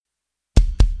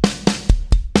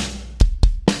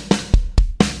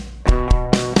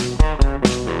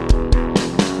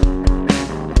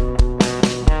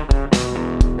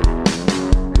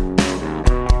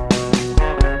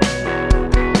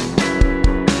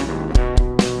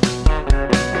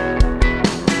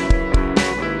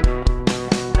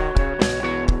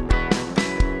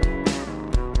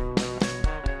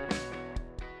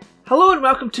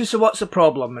welcome to So What's the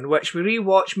Problem, in which we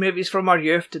rewatch movies from our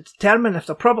youth to determine if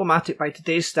they're problematic by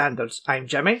today's standards. I'm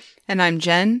Jimmy. And I'm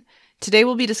Jen. Today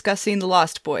we'll be discussing The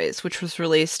Lost Boys, which was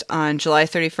released on July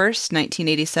 31st,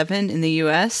 1987 in the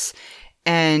US,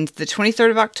 and the 23rd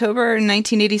of October,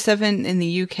 1987 in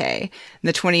the UK, and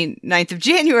the 29th of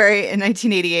January in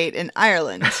 1988 in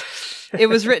Ireland. It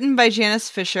was written by Janice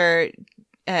Fisher,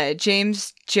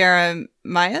 James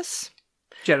Jeremias,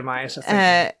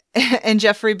 I think. and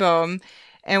Jeffrey Boehm,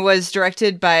 and was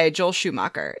directed by Joel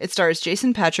Schumacher. It stars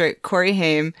Jason Patric, Corey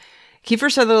Haim,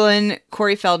 Kiefer Sutherland,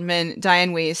 Corey Feldman,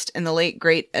 Diane Wiest, and the late,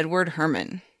 great Edward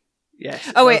Herrmann.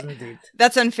 Yes. Oh, wait. Indeed.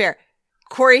 That's unfair.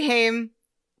 Corey Haim,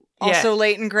 also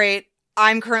late and great.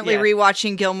 I'm currently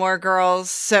rewatching Gilmore Girls,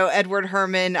 so Edward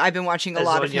Herrmann, I've been watching a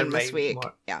lot of him this week.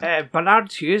 Yeah.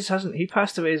 Bernard Hughes, hasn't he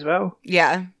passed away as well?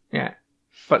 Yeah. Yeah.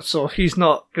 But so he's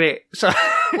not great. So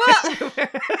Well, look.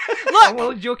 I'm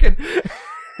only joking.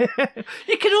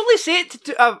 You can only say it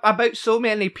about so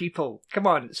many people. Come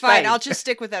on, it's fine. I'll just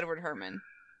stick with Edward Herrmann.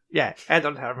 Yeah,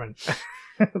 Edward Herrmann.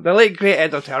 The late, great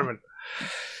Edward Herrmann.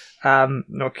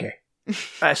 Okay.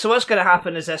 So what's going to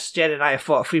happen is this: Jen and I have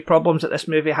fought 3 problems that this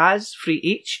movie has, 3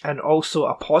 each, and also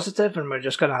a positive, and we're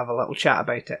just going to have a little chat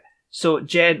about it. So,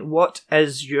 Jen, what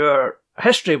is your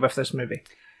history with this movie?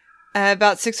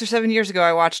 About 6 or 7 years ago,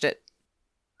 I watched it.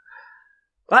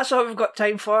 That's all we've got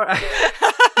time for.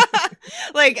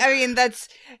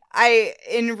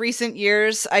 In recent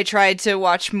years, I tried to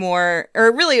watch more,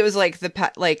 or really it was like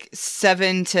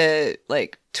 7 to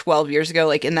 12 years ago,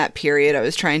 like in that period, I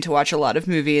was trying to watch a lot of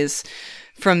movies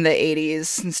from the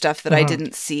 80s and stuff that I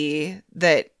didn't see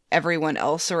that everyone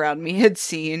else around me had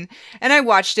seen. And I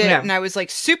watched it and I was like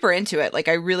super into it. Like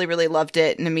I really, really loved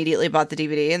it and immediately bought the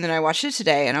DVD. And then I watched it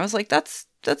today and I was like, that's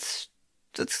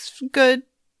good.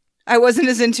 I wasn't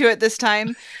as into it this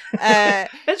time.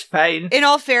 It's fine. In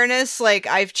all fairness, like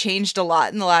I've changed a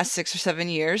lot in the last 6 or 7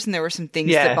 years, and there were some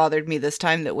things that bothered me this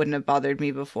time that wouldn't have bothered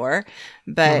me before.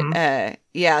 But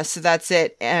so that's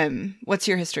it. What's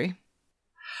your history?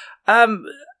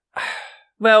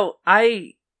 Well,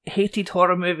 I hated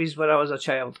horror movies when I was a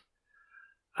child.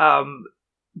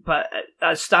 But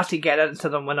I started getting into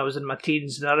them when I was in my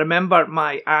teens, and I remember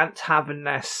my aunt having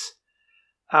this,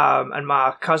 and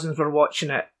my cousins were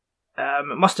watching it.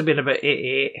 It must have been about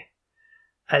 88.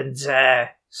 And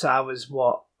so I was,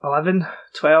 11,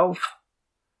 12?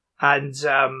 And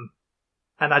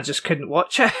I just couldn't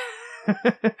watch it.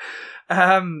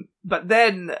 But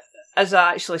then, as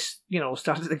I actually,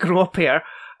 started to grow up here,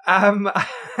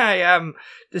 I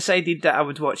decided that I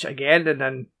would watch it again. And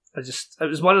then it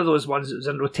was one of those ones that was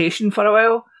in rotation for a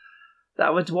while that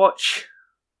I would watch,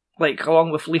 like,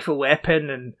 along with Lethal Weapon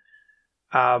and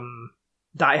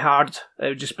Die Hard. It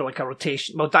would just be like a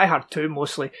rotation. Well, Die Hard 2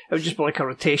 mostly. It would just be like a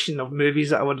rotation of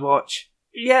movies that I would watch.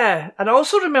 Yeah, and I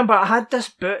also remember I had this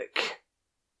book.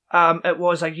 It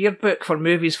was a yearbook for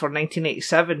movies for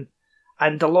 1987,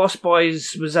 and The Lost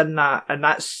Boys was in that. And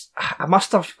that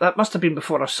must have been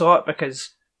before I saw it, because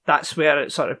that's where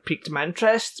it sort of piqued my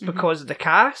interest because of the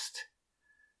cast.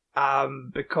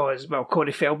 Because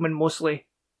Corey Feldman mostly.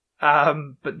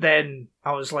 But then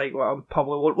I was like, well, I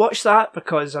probably won't watch that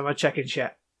because I'm a chicken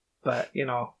shit. But,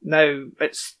 now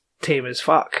it's tame as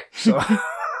fuck, so.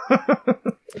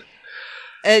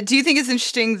 Do you think it's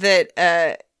interesting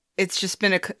that it's just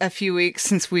been a few weeks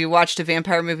since we watched a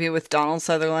vampire movie with Donald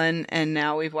Sutherland, and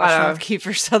now we've watched one with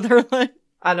Kiefer Sutherland?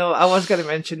 I know, I was going to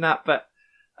mention that, but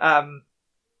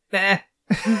then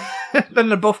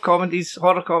they're both comedies,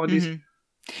 horror comedies. Mm-hmm.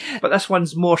 But this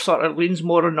one's more leans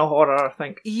more on the horror, I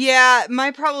think. Yeah,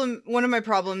 one of my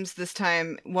problems this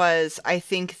time was I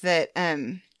think that,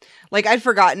 I'd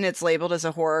forgotten it's labeled as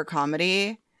a horror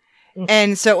comedy. Mm-hmm.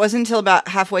 And so it wasn't until about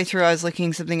halfway through I was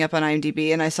looking something up on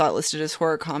IMDb and I saw it listed as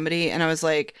horror comedy. And I was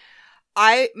like,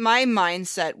 my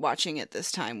mindset watching it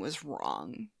this time was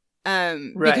wrong.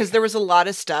 Because there was a lot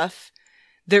of stuff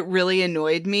that really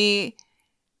annoyed me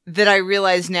that I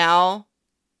realize now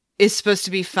is supposed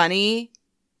to be funny.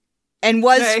 And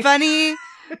was funny,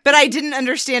 but I didn't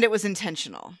understand it was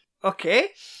intentional. Okay.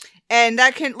 And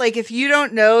that can, if you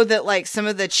don't know that, some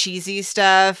of the cheesy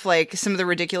stuff, some of the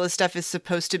ridiculous stuff is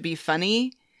supposed to be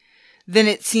funny, then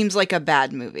it seems like a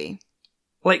bad movie.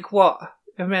 Like what?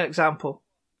 Give me an example.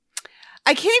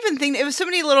 I can't even think. It was so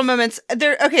many little moments.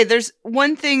 There's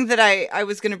one thing that I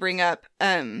was going to bring up.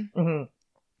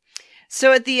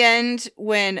 So at the end,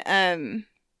 when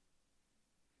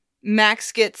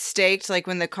Max gets staked,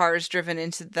 when the car is driven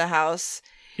into the house.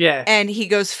 Yeah. And he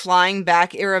goes flying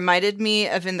back. It reminded me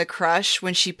of in The Crush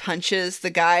when she punches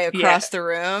the guy across the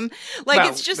room. Like, well,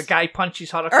 it's just... the guy punches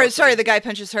her across Or, sorry, the guy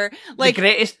punches her. Like, the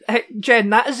greatest...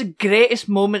 Jen, that is the greatest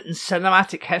moment in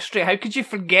cinematic history. How could you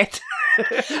forget?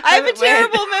 I have a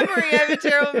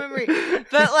terrible memory.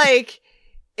 But, like...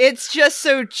 It's just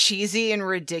so cheesy and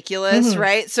ridiculous,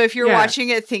 right? So if you're watching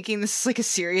it thinking this is like a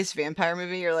serious vampire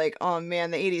movie, you're like, oh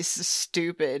man, the 80s is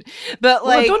stupid. But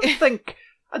like... Well,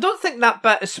 I don't think that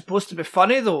bit is supposed to be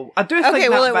funny, though. I do think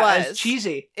that bit is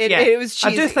cheesy. It was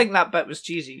cheesy. I do think that bit was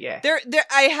cheesy, yeah.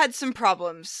 I had some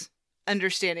problems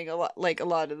understanding a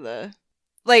lot of the...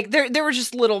 Like, there were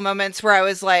just little moments where I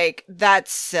was like,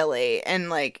 that's silly. And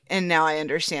now I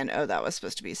understand, oh, that was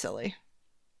supposed to be silly.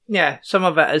 Yeah, some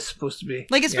of it is supposed to be.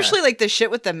 Like, especially like the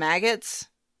shit with the maggots.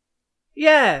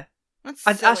 Yeah. That's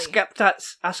silly. I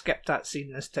skipped that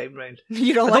scene this time round.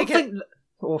 You don't like it?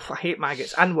 I hate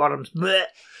maggots and worms. Blech.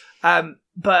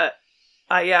 But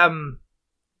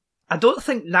I don't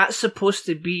think that's supposed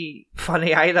to be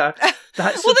funny either.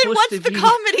 That's well, then what's the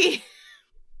comedy?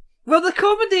 Well, the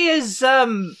comedy is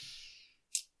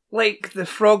like the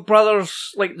Frog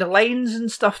Brothers, like the lines and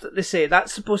stuff that they say.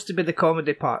 That's supposed to be the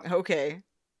comedy part. Okay.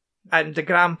 And the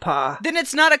grandpa. Then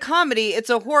it's not a comedy, it's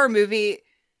a horror movie.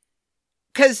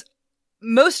 Because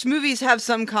most movies have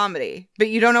some comedy, but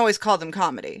you don't always call them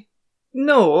comedy.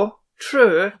 No,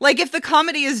 true. Like, if the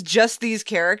comedy is just these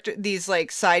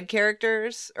like side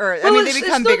characters, or well, I mean, they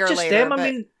become bigger later.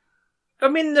 Them. I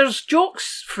mean, there's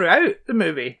jokes throughout the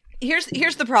movie. Here's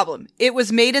the problem. It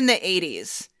was made in the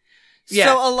 80s. Yeah.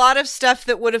 So a lot of stuff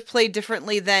that would have played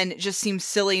differently then just seems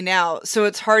silly now. So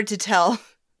it's hard to tell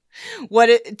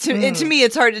to me,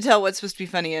 it's hard to tell what's supposed to be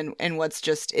funny and what's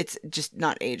it's just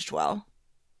not aged well.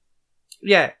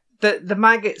 Yeah. The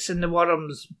maggots and the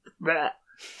worms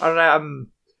are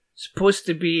supposed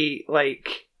to be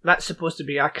like, that's supposed to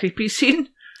be a creepy scene.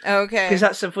 Okay. Because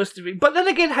that's supposed to be, but then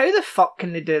again, how the fuck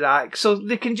can they do that? So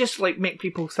they can just like make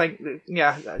people think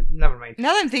that, never mind. Now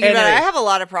that I'm thinking about it, I have a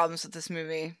lot of problems with this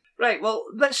movie. Right, well,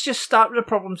 let's just start with the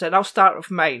problems then. I'll start with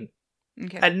mine.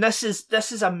 Okay. And this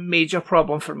is a major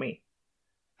problem for me.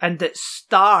 And it's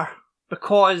Star,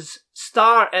 because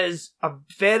Star is a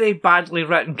very badly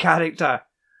written character.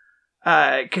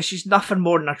 Because she's nothing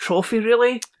more than a trophy,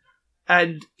 really.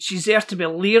 And she's there to be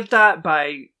leered at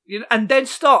by, and then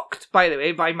stalked, by the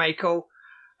way, by Michael.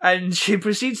 And she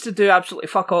proceeds to do absolutely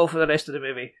fuck all for the rest of the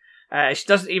movie. She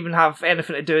doesn't even have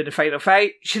anything to do in the final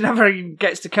fight. She never even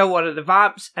gets to kill one of the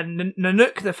vamps. And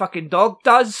Nanook, the fucking dog,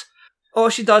 does. All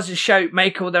she does is shout,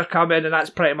 Michael, they're coming, and that's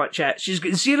pretty much it. She's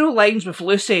got 0 lines with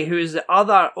Lucy, who is the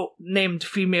other named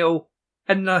female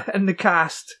in the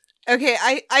cast. Okay,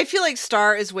 I feel like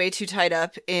Star is way too tied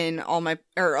up in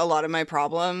a lot of my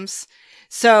problems.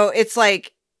 So it's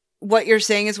like, what you're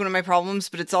saying is one of my problems,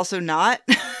 but it's also not.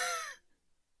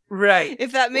 Right.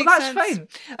 If that makes sense. That's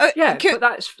fine.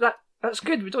 But that's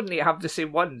good. We don't need to have the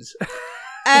same ones.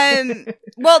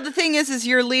 Well, the thing is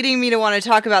you're leading me to want to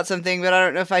talk about something, but I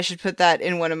don't know if I should put that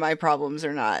in one of my problems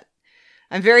or not.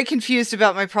 I'm very confused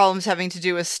about my problems having to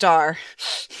do with Star.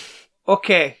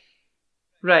 Okay.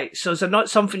 Right. So is there not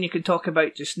something you could talk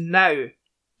about just now,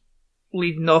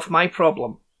 leading off my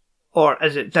problem? Or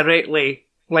is it directly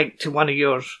linked to one of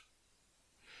yours?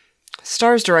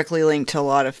 Star's directly linked to a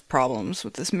lot of problems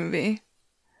with this movie.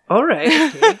 All right.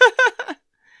 Okay.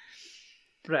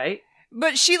 Right.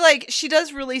 But she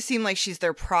does really seem like she's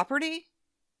their property.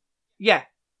 Yeah.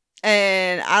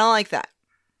 And I don't like that.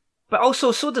 But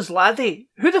also, so does Laddie.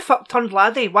 Who the fuck turned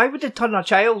Laddie? Why would they turn a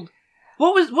child?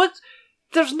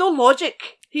 There's no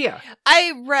logic here.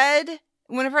 I read,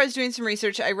 whenever I was doing some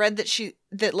research, I read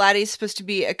that Laddie's supposed to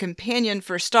be a companion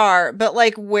for Star, but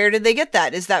like, where did they get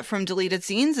that? Is that from deleted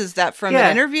scenes? Is that from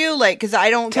an interview? Like, because I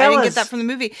didn't get that from the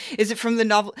movie. Is it from the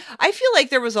novel? I feel like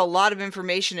there was a lot of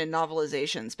information in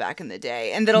novelizations back in the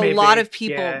day, and that a lot of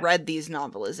people read these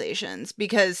novelizations,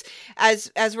 because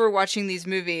as we're watching these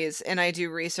movies and I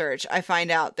do research, I find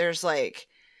out there's like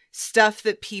stuff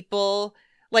that people,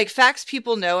 like facts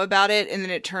people know about it, and then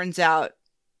it turns out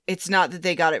it's not that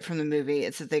they got it from the movie,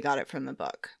 it's that they got it from the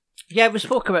book. Yeah, we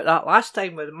spoke about that last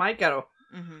time with My Girl.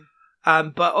 Mm-hmm.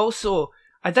 But also,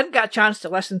 I didn't get a chance to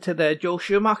listen to the Joel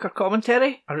Schumacher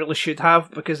commentary. I really should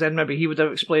have, because then maybe he would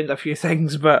have explained a few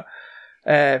things. But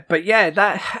yeah,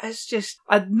 that is just...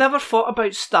 I'd never thought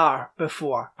about Star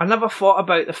before. I never thought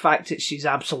about the fact that she's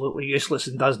absolutely useless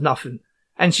and does nothing.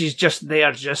 And she's just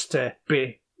there just to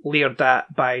be leered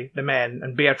at by the men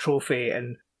and be a trophy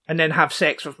and then have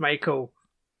sex with Michael.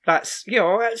 That's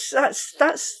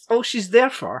that's all she's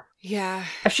there for. Yeah.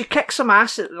 If she kicked some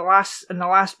ass in the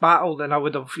last battle, then I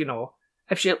would have,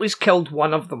 if she at least killed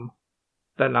one of them,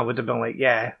 then I would have been like,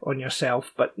 yeah, on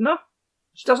yourself. But no,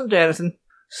 she doesn't do anything.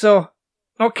 So,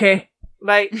 okay.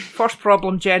 Right, first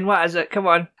problem, Jen, what is it? Come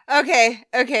on. Okay,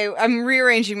 I'm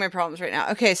rearranging my problems right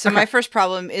now. Okay, so my first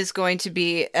problem is going to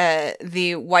be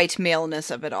the white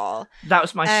maleness of it all. That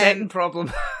was my second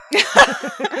problem.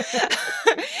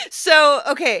 So,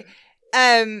 okay,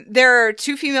 there are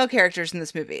 2 female characters in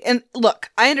this movie. And look,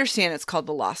 I understand it's called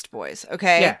The Lost Boys,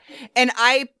 okay? Yeah. And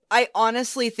I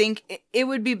honestly think it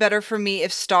would be better for me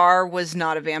if Star was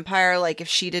not a vampire. Like, if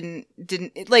she didn't,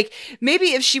 like,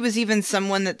 maybe if she was even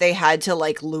someone that they had to,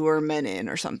 like, lure men in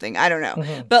or something. I don't know.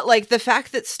 Mm-hmm. But, like, the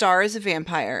fact that Star is a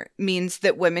vampire means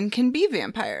that women can be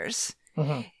vampires.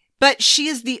 Mm-hmm. But she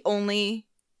is the only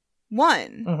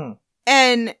one. Mm-hmm.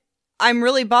 And I'm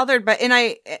really bothered by, and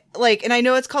I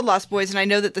know it's called Lost Boys, and I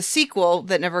know that the sequel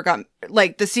that never got,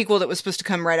 like, the sequel that was supposed to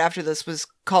come right after this was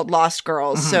called Lost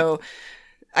Girls. Mm-hmm. So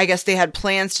I guess they had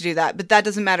plans to do that, but that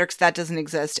doesn't matter because that doesn't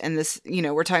exist. And this,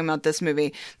 we're talking about this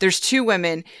movie. There's 2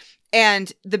 women,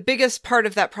 and the biggest part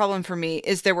of that problem for me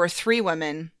is there were 3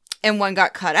 women and 1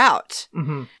 got cut out.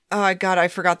 Mm-hmm. Oh God, I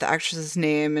forgot the actress's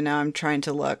name, and now I'm trying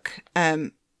to look.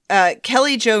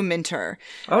 Kelly Jo Minter.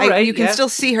 All right, you can still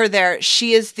see her there.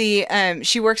 She is the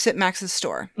she works at Max's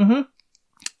store. Mm-hmm.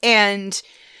 And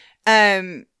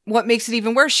what makes it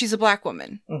even worse, she's a black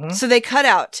woman. Mm-hmm. So they cut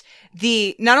out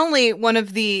not only one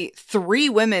of the 3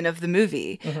 women of the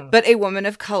movie, mm-hmm. but a woman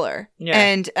of color. Yeah.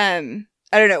 And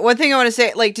I don't know. One thing I want to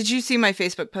say, like, did you see my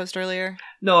Facebook post earlier?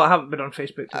 No, I haven't been on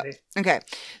Facebook today. Okay.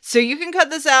 So you can cut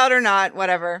this out or not,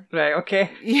 whatever. Right, okay.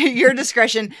 Your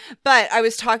discretion. But I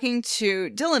was talking to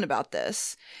Dylan about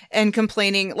this and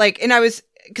complaining, like, and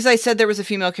because I said there was a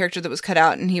female character that was cut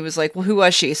out, and he was like, well, who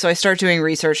was she? So I started doing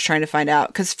research trying to find out,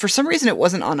 because for some reason it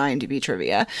wasn't on IMDb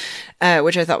trivia,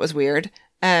 which I thought was weird.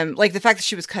 Like, the fact that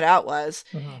she was cut out was.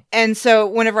 Mm-hmm. And so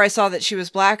whenever I saw that she was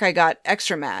black, I got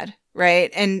extra mad.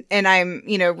 Right. And I'm,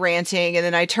 ranting. And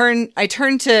then I turn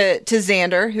to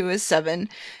Xander, who is 7,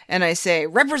 and I say,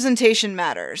 representation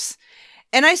matters.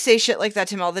 And I say shit like that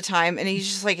to him all the time. And he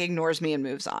just, like, ignores me and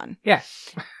moves on. Yeah.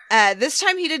 This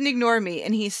time he didn't ignore me.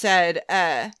 And he said,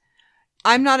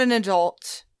 I'm not an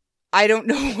adult. I don't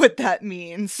know what that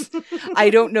means. I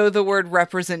don't know the word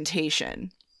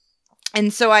representation.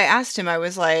 And so I asked him, I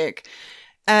was like,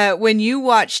 when you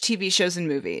watch TV shows and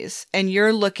movies and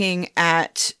you're looking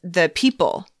at the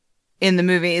people in the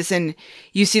movies and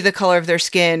you see the color of their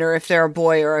skin, or if they're a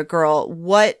boy or a girl,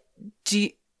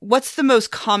 what's the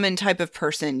most common type of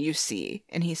person you see?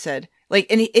 And he said, like,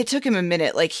 and it took him a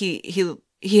minute. Like, he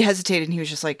hesitated, and he was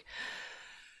just like,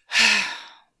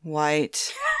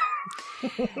 white.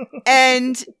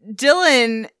 And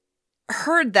Dylan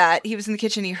heard that. He was in the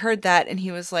kitchen. He heard that, and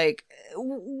he was like,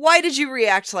 why did you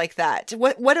react like that?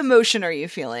 What emotion are you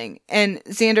feeling? And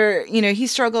Xander, he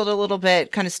struggled a little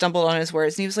bit, kind of stumbled on his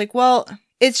words. And he was like, well,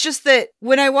 it's just that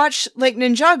when I watch, like,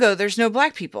 Ninjago, there's no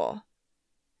black people.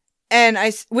 And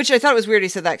which I thought was weird. He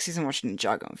said that because he hasn't watched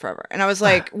Ninjago in forever. And I was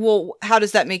like, well, how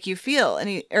does that make you feel?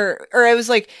 And or I was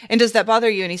like, and does that bother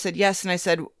you? And he said, yes. And I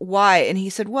said, why? And he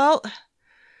said, well,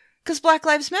 because Black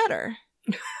Lives Matter.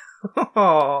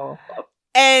 Oh.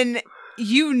 And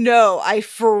I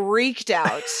freaked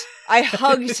out. I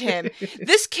hugged him.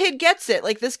 This kid gets it.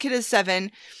 Like, this kid is 7.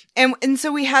 And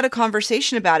so we had a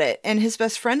conversation about it. And his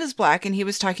best friend is black. And he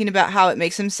was talking about how it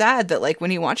makes him sad that, like, when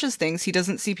he watches things, he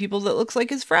doesn't see people that looks like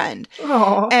his friend.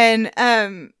 Aww.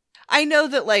 And I know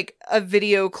that, like, a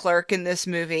video clerk in this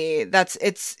movie,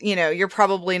 you're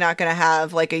probably not going to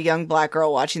have, like, a young black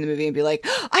girl watching the movie and be like,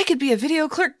 I could be a video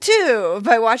clerk too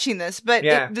by watching this. But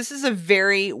this is a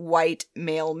very white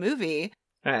male movie.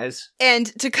 It is. And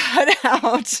to cut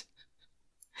out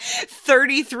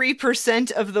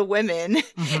 33% of the women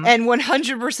mm-hmm. and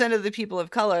 100% of the people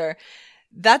of color,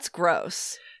 that's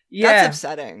gross. Yeah. That's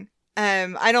upsetting.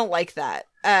 I don't like that.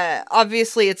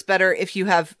 Obviously it's better if you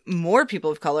have more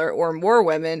people of color or more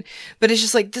women, but it's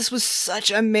just like, this was such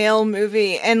a male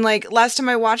movie. And, like, last time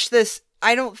I watched this,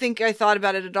 I don't think I thought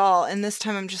about it at all. And this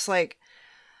time I'm just like,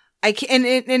 I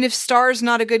can't, and if Star's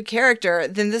not a good character,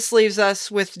 then this leaves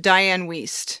us with Diane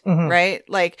Wiest, mm-hmm. right?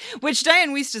 Like, which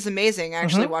Diane Wiest is amazing. I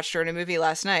actually mm-hmm. watched her in a movie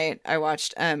last night. I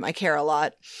watched I Care a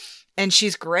Lot, and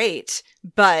she's great,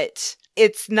 but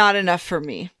it's not enough for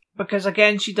me. Because,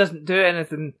 again, she doesn't do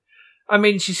anything. I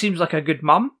mean, she seems like a good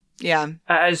mum. Yeah.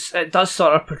 It does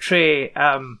sort of portray,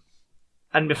 and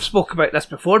we've spoke about this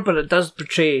before, but it does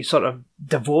portray sort of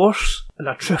divorce in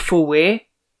a truthful way.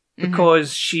 Because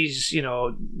mm-hmm. she's,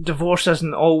 divorce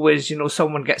isn't always,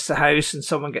 someone gets the house and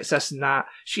someone gets this and that.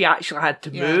 She actually had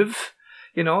to move,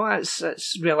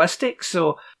 it's realistic.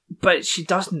 So, but she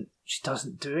doesn't she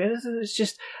doesn't do anything. It's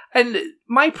just, and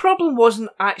my problem wasn't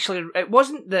it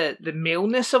wasn't the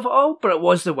maleness of it all, but it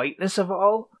was the whiteness of it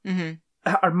all.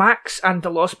 Mm-hmm. Are Max and the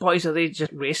Lost Boys, are they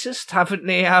just racist? Haven't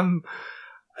they,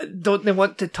 don't they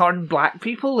want to turn black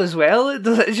people as well? It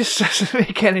just doesn't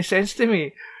make any sense to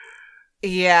me.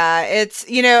 Yeah, it's,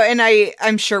 and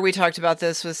I'm sure we talked about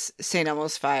this with St.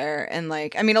 Elmo's Fire, and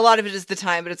like, I mean, a lot of it is the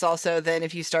time, but it's also then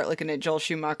if you start looking at Joel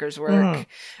Schumacher's work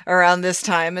around this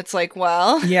time, it's like,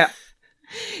 well, yeah,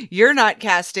 you're not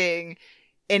casting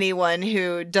anyone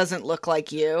who doesn't look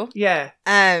like you. Yeah.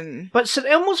 But St.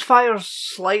 Elmo's Fire's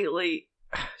slightly,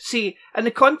 see, in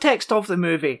the context of the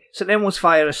movie, St. Elmo's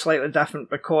Fire is slightly different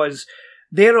because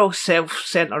they're all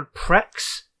self-centered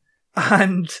pricks,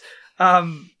 and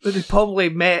they probably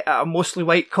met at a mostly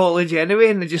white college anyway,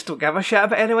 and they just don't give a shit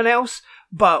about anyone else.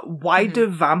 But why do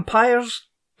vampires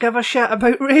give a shit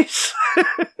about race?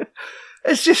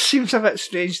 It just seems a bit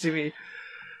strange to me.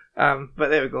 But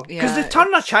there we go. Because they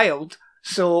turn a child,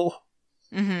 so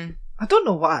I don't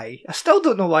know why. I still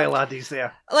don't know why Laddie's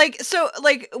there.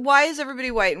 Why is everybody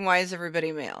white and why is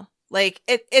everybody male? The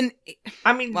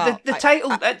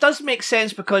title, it does make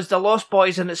sense because the Lost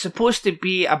Boys, and it's supposed to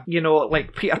be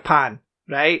like Peter Pan,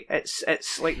 right?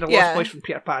 It's like the Lost Boys from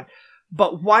Peter Pan.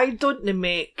 But why don't they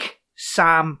make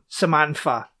Sam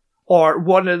Samantha, or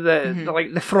one of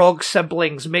the frog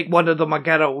siblings, make one of them a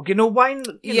girl? Why?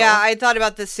 I thought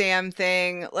about the Sam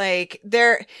thing.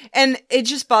 And it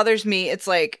just bothers me. It's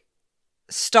like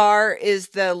Star is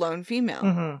the lone female.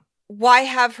 Mm-hmm. Why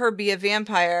have her be a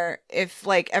vampire if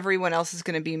everyone else is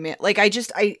going to be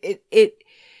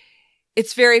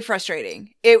it's very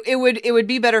frustrating. It would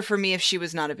be better for me if she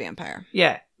was not a vampire.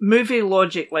 Yeah. Movie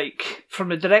logic, from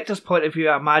the director's point of view,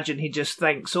 I imagine he just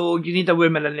thinks, you need a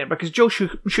woman in there, because Joel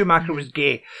Schumacher was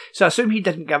gay, so I assume he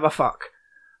didn't give a fuck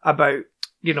about,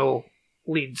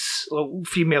 leads,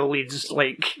 female leads,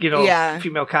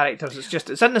 female characters.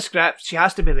 It's in the script, she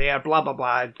has to be there, blah, blah,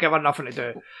 blah, give her nothing to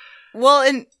do. Well,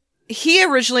 and he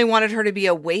originally wanted her to be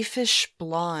a waifish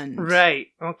blonde. Right,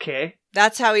 okay.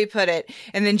 That's how he put it.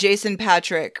 And then Jason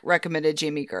Patrick recommended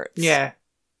Jamie Gertz. Yeah.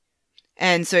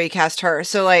 And so he cast her.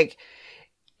 So,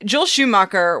 Joel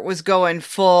Schumacher was going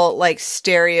full,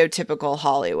 stereotypical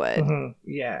Hollywood. Mm-hmm.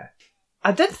 Yeah.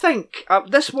 I did think,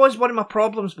 this was one of my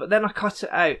problems, but then I cut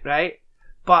it out, right?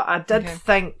 But I did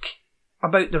think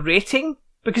about the rating,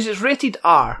 because it's rated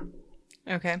R.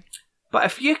 Okay. But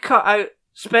if you cut out,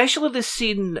 especially the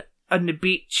scene on the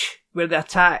beach where they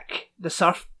attack the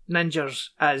surf ninjas,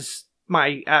 as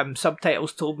my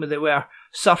subtitles told me they were,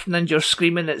 surf ninjas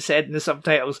screaming, it said in the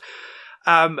subtitles.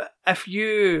 Surf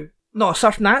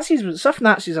Nazis, was it surf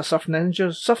Nazis or surf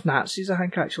ninjas? Surf Nazis, I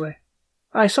think, actually.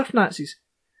 Aye, surf Nazis.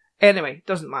 Anyway,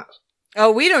 doesn't matter.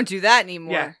 Oh, we don't do that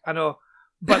anymore. Yeah, I know.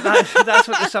 But that's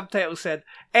what the subtitles said.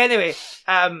 Anyway,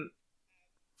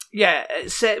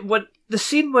 it said, the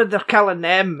scene where they're killing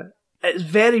them, it's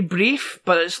very brief,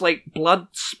 but it's blood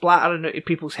splattering out of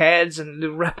people's heads, and they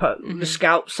rip it, they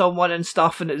scalp someone and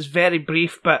stuff, and it's very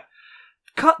brief, but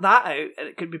cut that out and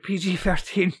it could be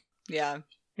PG-13. Yeah.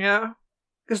 Yeah.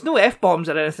 There's no F-bombs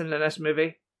or anything in this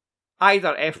movie.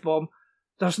 Either F-bomb.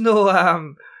 There's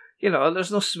no,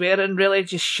 there's no swearing really,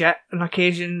 just shit on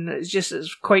occasion.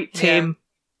 It's quite tame. Yeah.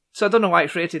 So I don't know why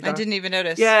it's rated that. I didn't even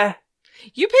notice. Yeah.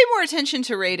 You pay more attention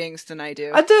to ratings than I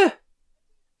do. I do.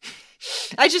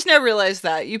 I just now realized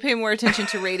that. You pay more attention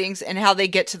to ratings and how they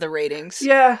get to the ratings.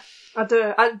 Yeah, I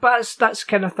do. But that's the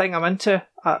kind of thing I'm into.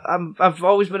 I've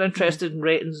always been interested in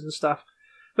ratings and stuff.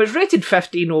 But it's rated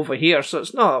 15 over here, so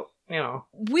it's not,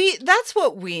 That's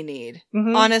what we need.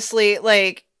 Mm-hmm. Honestly,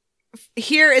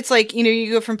 here it's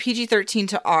you go from PG-13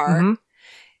 to R. Mm-hmm.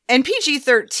 And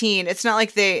PG-13, it's not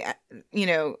like they,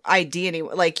 ID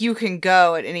anyone. You can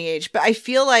go at any age. But I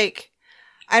feel I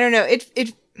don't know,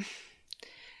 it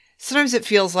sometimes it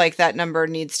feels like that number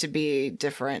needs to be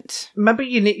different. Maybe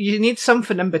you need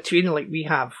something in between like we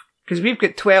have. Because we've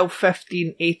got 12,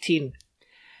 15, 18.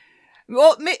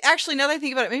 Well, actually, now that I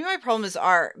think about it, maybe my problem is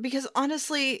R. Because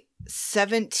honestly,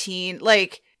 17, I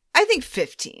think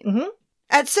 15. Mm-hmm.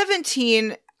 At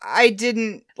 17, I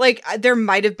didn't, there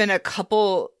might have been a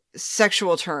couple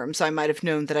sexual terms I might have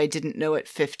known that I didn't know at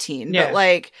 15. Yeah.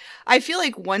 But, I feel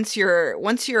like once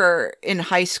you're in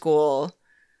high school,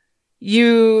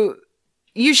 you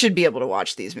should be able to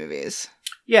watch these movies.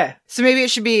 Yeah. So maybe it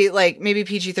should be maybe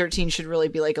PG-13 should really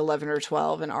be 11 or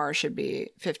 12 and R should be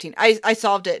 15. I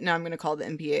solved it. Now I'm going to call the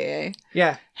MPAA.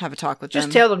 Yeah. Have a talk with them.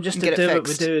 Just tell them just to do what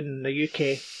we do in the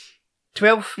UK.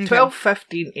 12,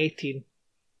 15, 18.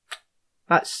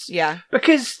 That's... Yeah.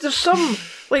 Because there's some...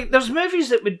 there's movies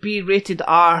that would be rated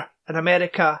R in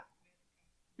America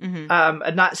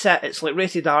and that's it. It's like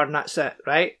rated R and that's it,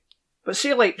 right? But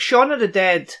see, like, Shaun of the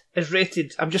Dead is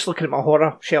rated... I'm just looking at my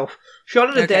horror shelf. Shaun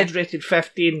of the Dead's rated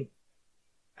 15.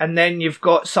 And then you've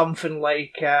got something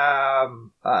like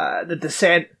The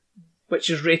Descent, which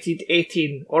is rated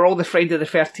 18. Or all the Friday the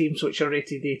 13th, which are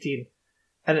rated 18.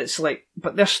 And it's like...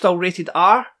 But they're still rated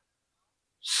R.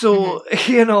 So,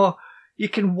 you know, you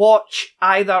can watch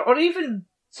either... Or even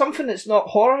something that's not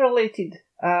horror-related.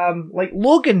 Like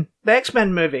Logan, the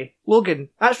X-Men movie. Logan.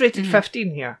 That's rated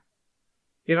 15 here.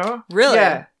 You know? Really?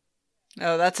 Yeah.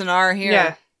 Oh, that's an R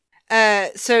here. Yeah.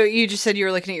 So you just said you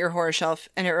were looking at your horror shelf,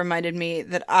 and it reminded me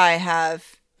that I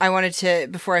wanted to,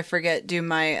 before I forget, do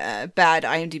my bad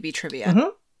IMDb trivia. Mm-hmm.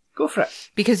 Go for it.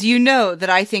 Because you know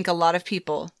that I think a lot of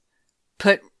people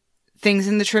put things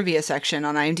in the trivia section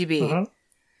on IMDb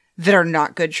that are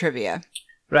not good trivia.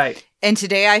 Right. And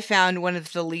today I found one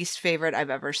of the least favorite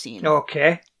I've ever seen.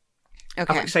 Okay.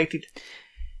 I'm excited.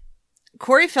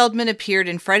 Corey Feldman appeared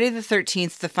in Friday the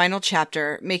 13th, the final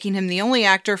chapter, making him the only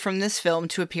actor from this film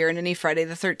to appear in any Friday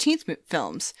the 13th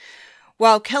films.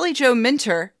 While Kelly Jo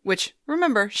Minter, which,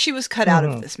 remember, she was cut out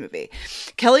of this movie.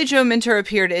 Kelly Jo Minter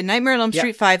appeared in Nightmare on Elm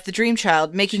Street 5, The Dream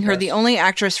Child, making her the only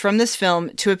actress from this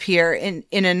film to appear in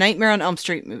a Nightmare on Elm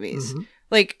Street movies.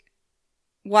 Like,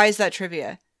 why is that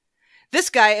trivia?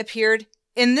 This guy appeared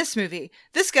in this movie.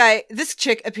 This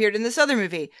chick appeared in this other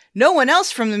movie. No one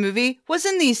else from the movie was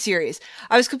in these series.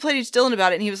 I was complaining to Dylan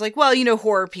about it, and he was like, well, you know,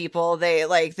 horror people, they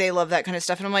love that kind of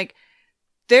stuff. And I'm like,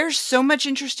 there's so much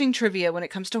interesting trivia when it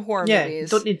comes to horror movies. Yeah, you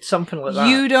don't need something like that.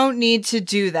 You don't need to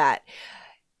do that.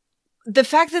 The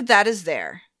fact that is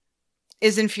there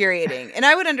is infuriating. And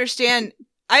I would understand...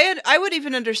 I would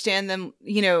even understand them,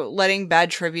 you know, letting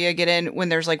bad trivia get in when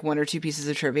there's like one or two pieces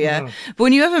of trivia. But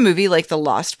when you have a movie like The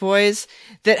Lost Boys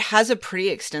that has a pretty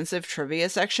extensive trivia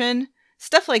section,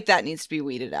 stuff like that needs to be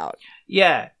weeded out.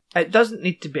 Yeah, it doesn't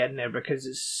need to be in there because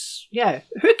it's... Yeah,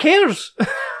 who cares?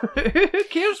 Who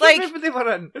cares what movie they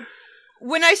were in?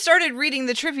 When I started reading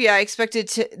the trivia, I expected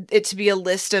it to be a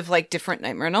list of like different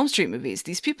Nightmare on Elm Street movies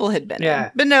these people had been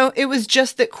in. But no, it was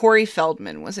just that Corey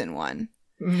Feldman was in one.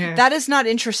 Yeah. That is not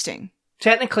interesting.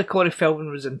 Technically, Corey Feldman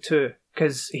was in 2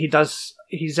 because he's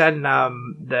in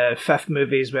the 5th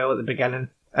movie as well at the beginning,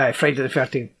 Friday the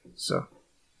 13th. So,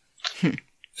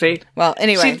 see. Well,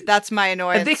 anyway, that's my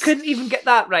annoyance. And they couldn't even get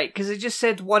that right because they just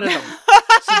said one of them.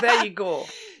 So there you go.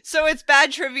 So it's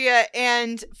bad trivia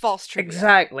and false trivia.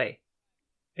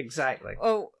 Exactly.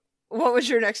 Oh, what was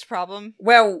your next problem?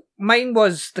 Well, mine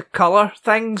was the colour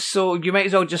thing, so you might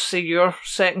as well just say your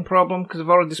second problem because I've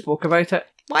already spoke about it.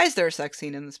 Why is there a sex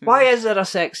scene in this movie? Why is there a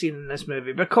sex scene in this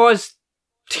movie? Because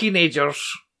teenagers,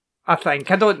 I think.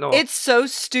 I don't know. It's so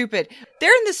stupid.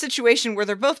 They're in this situation where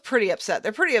they're both pretty upset.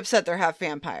 They're pretty upset they're half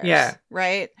vampires. Yeah.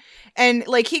 Right? And,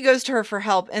 like, he goes to her for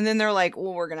help, and then they're like,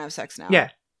 well, we're going to have sex now.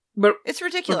 Yeah. It's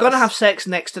ridiculous. We're going to have sex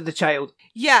next to the child.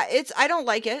 Yeah, I don't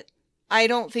like it. I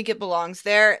don't think it belongs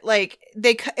there. Like,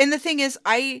 and the thing is,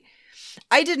 I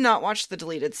did not watch the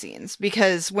deleted scenes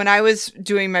because when I was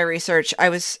doing my research, I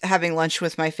was having lunch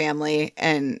with my family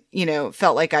and, you know,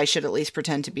 felt like I should at least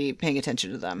pretend to be paying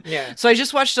attention to them. Yeah. So I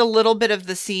just watched a little bit of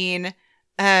the scene,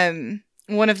 one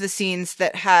of the scenes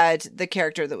that had the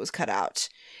character that was cut out.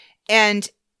 And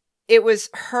it was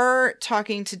her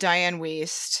talking to Diane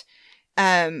Wiest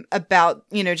about,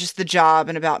 you know, just the job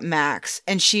and about Max.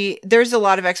 And there's a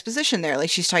lot of exposition there.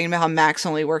 Like, she's talking about how Max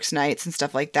only works nights and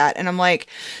stuff like that. And I'm like,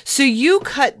 so you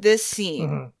cut this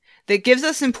scene that gives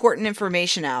us important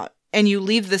information out and you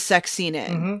leave the sex scene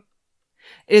in.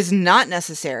 It is not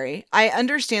necessary. I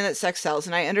understand that sex sells,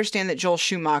 and I understand that Joel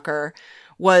Schumacher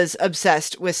was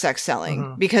obsessed with sex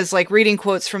selling because, like, reading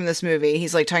quotes from this movie,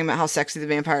 he's like talking about how sexy the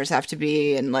vampires have to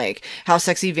be and like how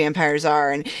sexy vampires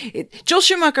are. And Joel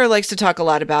Schumacher likes to talk a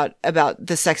lot about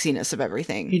the sexiness of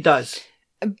everything. He does.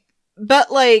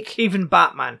 But like, even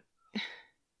Batman.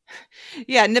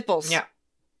 Yeah. Nipples. Yeah.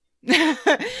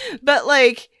 But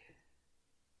like,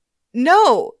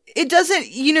 no, it doesn't,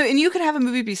 you know, and you can have a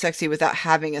movie be sexy without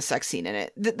having a sex scene in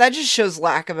it. That just shows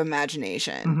lack of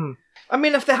imagination. I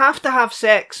mean, if they have to have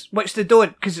sex, which they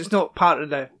don't, because it's not part of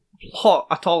the plot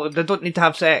at all, they don't need to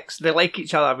have sex. They like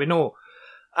each other, we know.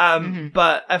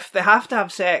 But if they have to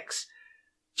have sex,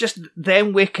 just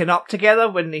them waking up together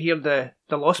when they hear the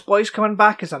Lost Boys coming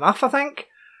back is enough, I think.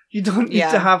 You don't need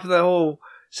to have the whole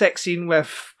sex scene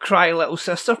with Cry Little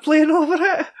Sister playing over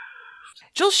it.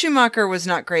 Joel Schumacher was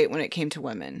not great when it came to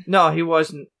women. No, he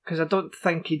wasn't, because I don't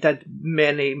think he did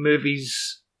many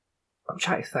movies. I'm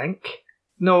trying to think.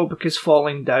 No, because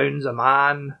Falling Down's a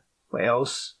man. What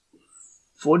else?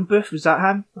 Phone Booth, was that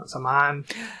him? That's a man.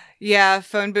 Yeah,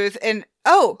 Phone Booth. And,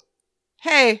 oh,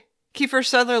 hey, Kiefer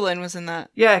Sutherland was in that.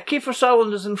 Yeah, Kiefer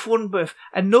Sutherland was in Phone Booth,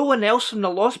 and no one else from the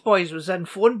Lost Boys was in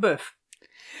Phone Booth.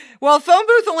 Well, Phone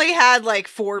Booth only had like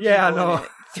 4 people Yeah, I know. in it.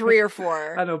 3 or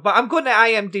 4. I know, but I'm going to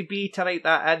IMDb to write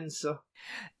that in, so...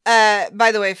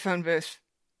 By the way, Phone Booth.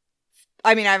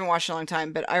 I mean, I haven't watched it in a long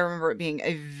time, but I remember it being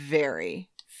a very,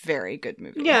 very good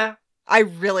movie. Yeah. I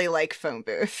really like Phone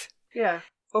Booth. Yeah.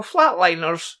 Well,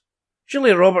 Flatliners.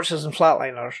 Julia Roberts is in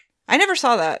Flatliners. I never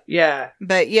saw that. Yeah.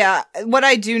 But yeah, what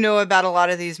I do know about a lot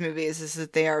of these movies is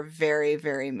that they are very,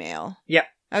 very male. Yep.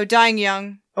 Oh, Dying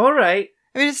Young. All right.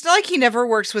 I mean, it's not like he never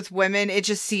works with women. It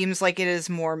just seems like it is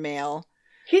more male.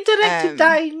 He directed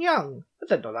Dying Young. I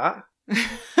didn't know that.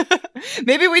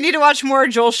 Maybe we need to watch more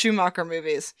Joel Schumacher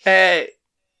movies.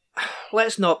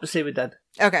 Let's not say we did.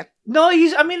 Okay. No,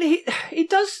 he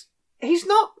does. He's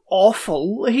not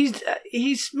awful.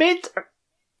 He's made,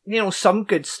 some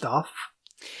good stuff.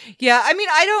 Yeah, I mean,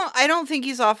 I don't think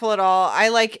he's awful at all. I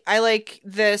like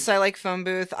this. I like Phone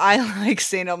Booth. I like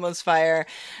St. Elmo's Fire.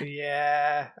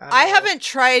 Yeah. I haven't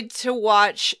tried to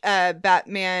watch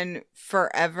Batman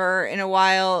Forever in a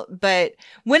while, but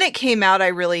when it came out, I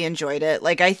really enjoyed it.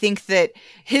 Like, I think that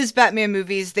his Batman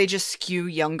movies, they just skew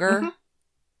younger. Mm-hmm.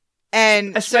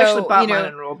 And especially so, Batman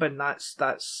and Robin, that's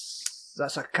a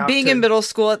cartoon. Being in middle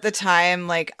school at the time,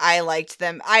 like, I liked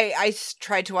them. I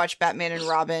tried to watch Batman and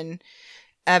Robin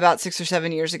about 6 or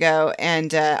 7 years ago,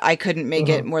 and I couldn't make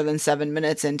it more than 7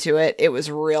 minutes into it. It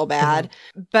was real bad.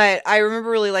 But I remember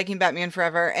really liking Batman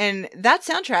Forever, and that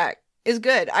soundtrack is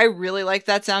good. I really like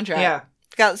that soundtrack. Yeah.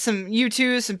 Got some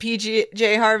U2, some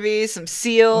PJ Harvey, some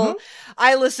Seal.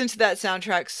 I listened to that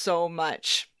soundtrack so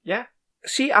much. Yeah.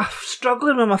 See, I'm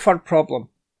struggling with my third problem.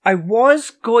 I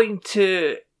was going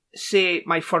to say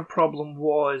my third problem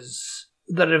was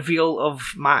the reveal of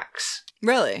Max.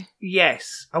 Really?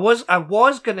 Yes, I was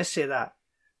going to say that,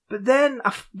 but then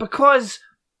because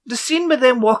the scene with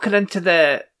them walking into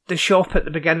the shop at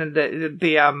the beginning,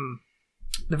 the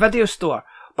video store.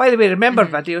 By the way, remember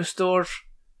video stores?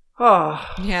 Oh,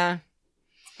 yeah.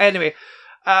 Anyway,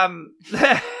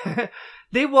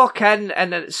 they walk in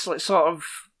and it's like sort of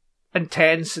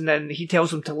intense, and then he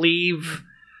tells them to leave,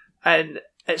 and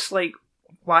it's like,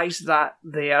 why is that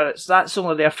there? That's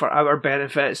only there for our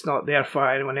benefit. It's not there for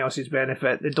anyone else's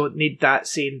benefit. They don't need that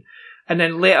scene. And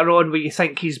then later on, where you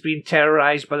think he's being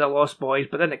terrorised by the Lost Boys,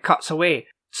 but then it cuts away.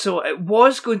 So it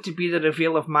was going to be the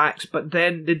reveal of Max, but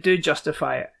then they do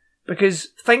justify it. Because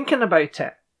thinking about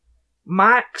it,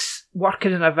 Max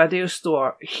working in a video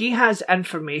store, he has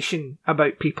information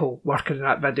about people working in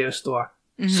that video store.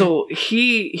 So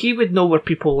he would know where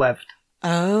people lived.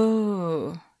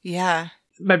 Oh, yeah.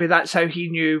 Maybe that's how he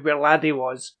knew where Laddie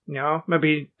was.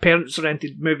 Maybe parents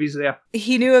rented movies there.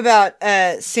 He knew about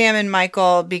Sam and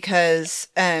Michael because,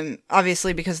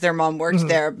 obviously, because their mom worked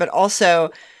there, but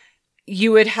also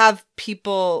you would have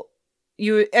people.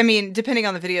 Depending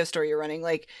on the video store you're running,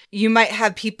 like, you might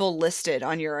have people listed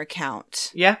on your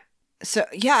account. Yeah. So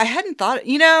yeah, I hadn't thought.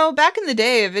 Back in the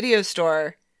day, a video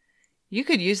store, you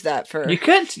could use that for. You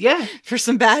could, yeah, for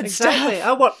some bad exactly. stuff.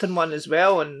 I worked in one as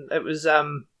well, and it was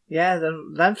yeah,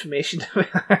 the information we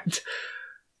had.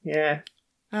 Yeah.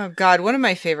 Oh God, one of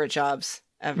my favorite jobs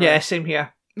ever. Yeah, same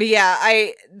here. But yeah,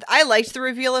 I liked the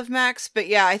reveal of Max, but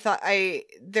yeah, I thought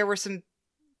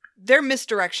their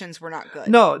misdirections were not good.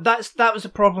 No, that was a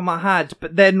problem I had.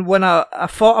 But then when I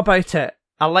thought about it,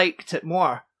 I liked it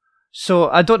more. So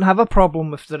I don't have a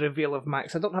problem with the reveal of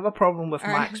Max. I don't have a problem with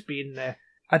Max being there.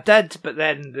 I did, but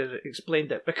then they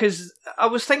explained it. Because I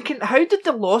was thinking, how did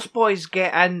the Lost Boys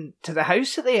get into the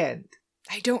house at the end?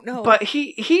 I don't know. But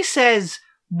he says,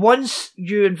 once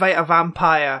you invite a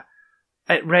vampire,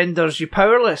 it renders you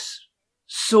powerless.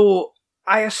 So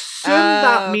I assume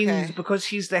that means because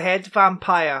he's the head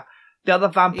vampire, the other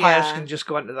vampires can just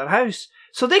go into their house.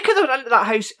 So they could have went into that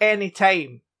house any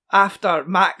time after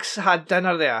Max had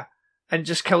dinner there and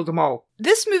just killed them all.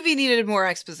 This movie needed more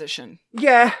exposition.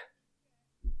 Yeah.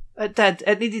 It did.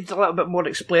 It needed a little bit more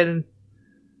explaining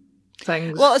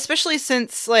things. Well, especially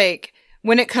since, like,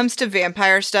 when it comes to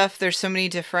vampire stuff, there's so many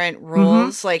different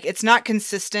rules. Mm-hmm. Like, it's not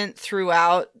consistent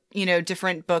throughout,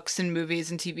 different books and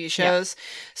movies and TV shows. Yeah.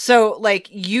 So, like,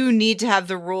 you need to have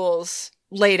the rules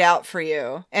laid out for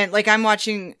you. And, like, I'm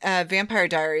watching Vampire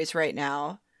Diaries right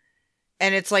now,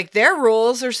 and it's like their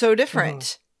rules are so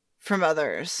different from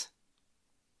others.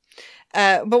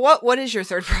 But what is your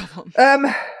third problem?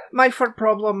 My third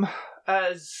problem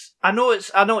is I know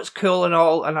it's cool and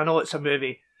all, and I know it's a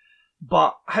movie,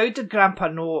 but how did Grandpa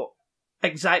know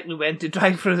exactly when to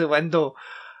drive through the window,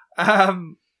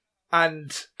 and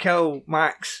kill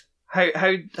Max? How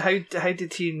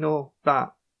did he know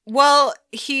that? Well,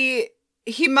 he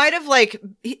he might have like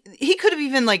he could have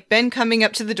even like been coming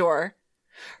up to the door,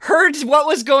 heard what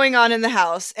was going on in the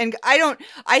house, and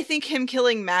I think him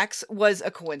killing Max was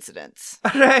a coincidence.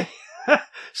 Right.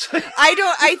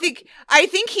 I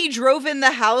think he drove in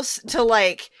the house to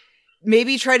like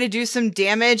maybe try to do some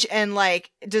damage and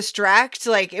like distract,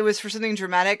 like it was for something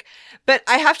dramatic. But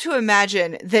I have to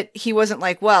imagine that he wasn't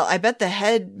like, well, I bet the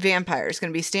head vampire is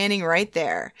going to be standing right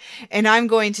there and I'm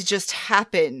going to just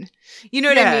happen. You know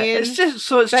what I mean? It's just,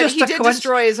 so it's but just he did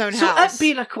destroy his own house. So it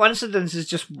being a coincidence is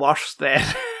just worse then.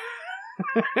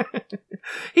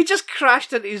 He just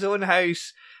crashed into his own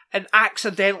house and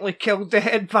accidentally killed the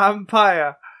head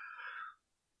vampire.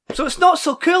 So it's not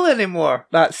so cool anymore,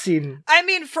 that scene. I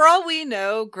mean, for all we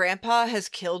know, Grandpa has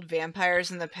killed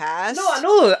vampires in the past. No, I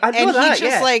know and that, he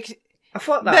just like... I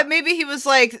thought that. But maybe he was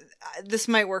like, this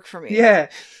might work for me. Yeah.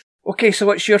 Okay, so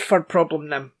what's your third problem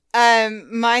then?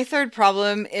 My third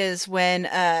problem is when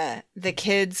the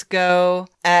kids go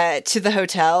to the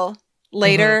hotel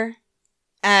later,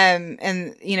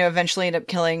 and you know, eventually end up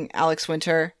killing Alex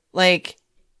Winter. Like,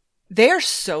 they are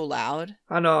so loud.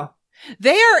 I know.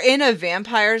 They are in a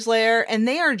vampire's lair and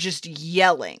they are just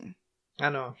yelling. I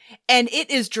know. And it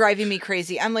is driving me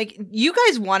crazy. I'm like, you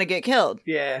guys want to get killed.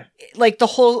 Yeah. Like the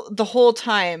whole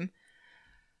time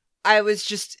I was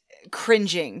just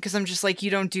cringing because I'm just like,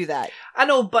 you don't do that. I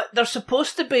know, but they're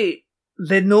supposed to be,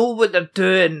 they know what they're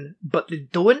doing, but they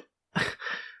don't.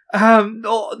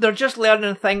 No, they're just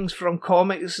learning things from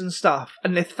comics and stuff,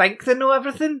 and they think they know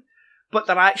everything, but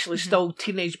they're actually still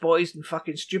teenage boys and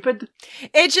fucking stupid.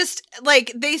 It just,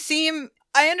 like, they seem...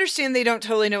 I understand they don't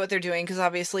totally know what they're doing, because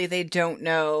obviously they don't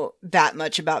know that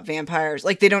much about vampires.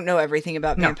 Like, they don't know everything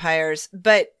about vampires,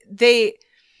 but they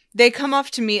come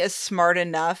off to me as smart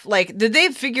enough. Like,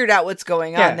 they've figured out what's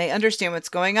going on. Yeah. They understand what's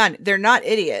going on. They're not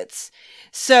idiots.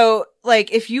 So,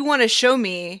 like, if you want to show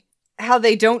me how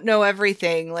they don't know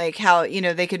everything, like how, you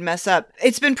know, they could mess up.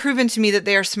 It's been proven to me that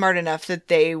they are smart enough that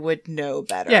they would know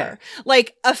better. Yeah.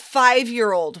 Like a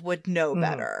 5-year-old would know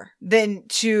better than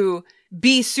to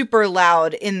be super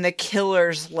loud in the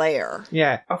killer's lair.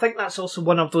 Yeah. I think that's also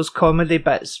one of those comedy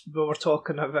bits we were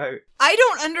talking about. I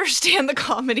don't understand the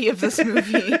comedy of this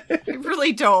movie. I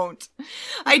really don't.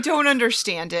 I don't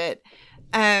understand it.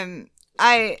 I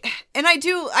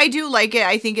do like it.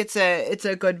 I think it's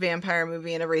a good vampire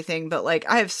movie and everything, but like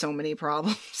I have so many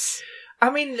problems. I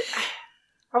mean,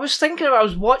 I was thinking, I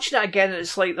was watching it again, and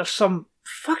it's like there's some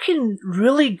fucking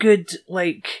really good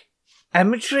like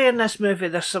imagery in this movie.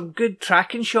 There's some good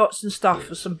tracking shots and stuff.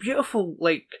 There's some beautiful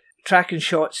like tracking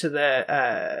shots of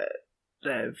the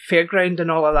fairground and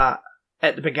all of that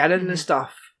at the beginning and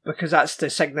stuff, because that's to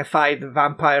signify the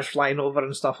vampires flying over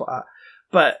and stuff like that.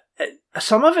 But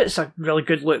some of it's a really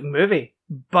good looking movie,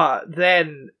 but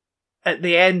then at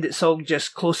the end it's all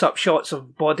just close up shots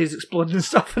of bodies exploding and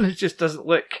stuff, and it just doesn't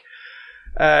look.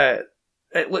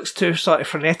 It looks too sort of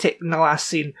frenetic in the last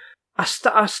scene. I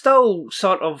still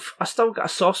got a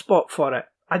soft spot for it.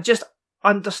 I just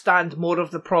understand more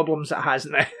of the problems it has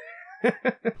now.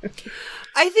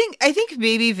 I think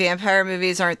maybe vampire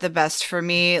movies aren't the best for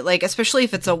me, like especially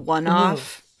if it's a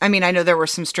one-off. I mean, I know there were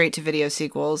some straight-to-video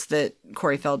sequels that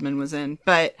Corey Feldman was in,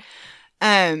 but...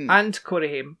 and Corey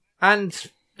Haim.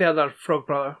 And the other Frog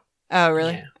Brother. Oh,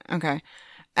 really? Yeah. Okay.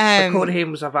 So Corey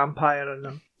Haim was a vampire in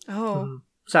them. Oh.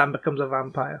 Sam becomes a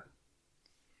vampire.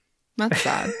 That's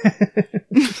sad.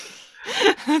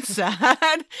 That's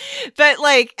sad. But,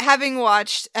 like, having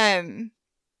watched and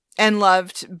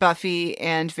loved Buffy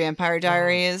and Vampire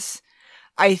Diaries,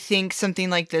 I think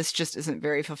something like this just isn't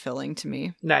very fulfilling to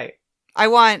me. No. I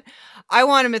want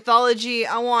a mythology.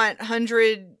 I want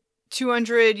 100,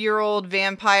 200-year-old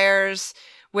vampires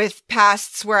with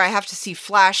pasts where I have to see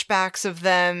flashbacks of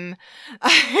them.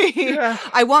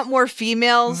 I want more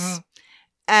females.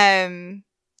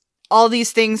 All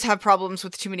these things have problems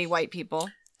with too many white people.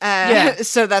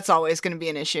 So that's always going to be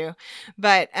an issue.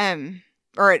 But,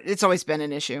 or it's always been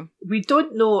an issue. We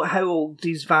don't know how old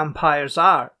these vampires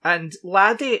are. And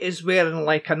Laddie is wearing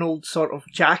like an old sort of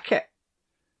jacket.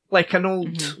 Like an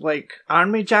old, like,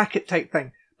 army jacket type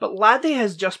thing. But Laddie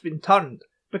has just been turned,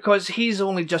 because he's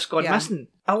only just gone missing.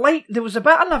 There was a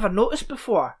bit I never noticed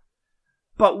before.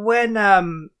 But when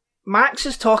Max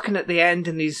is talking at the end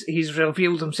and he's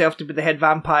revealed himself to be the head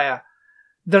vampire,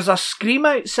 there's a scream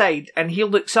outside and he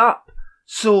looks up.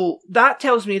 So that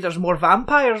tells me there's more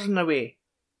vampires in the way.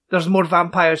 There's more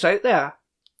vampires out there.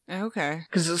 Okay.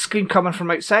 Because there's a scream coming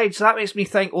from outside. So that makes me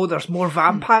think, oh, there's more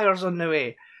vampires on the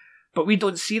way. But we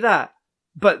don't see that.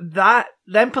 But the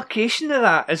implication of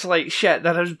that is like, shit,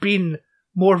 there has been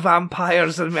more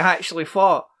vampires than we actually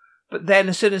thought. but then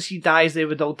as soon as he dies, they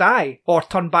would all die. Or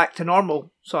turn back to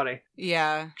normal, sorry.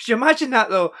 Yeah. Could you imagine that,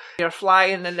 though? You're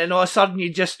flying and then all of a sudden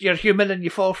you're human and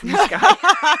you fall from the sky.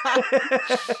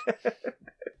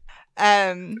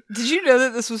 Did you know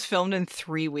that this was filmed in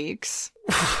 3 weeks?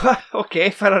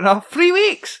 Okay, fair enough. 3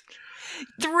 weeks!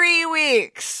 3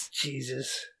 weeks!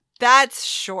 Jesus. That's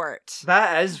short.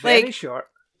 That is very short.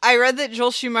 I read that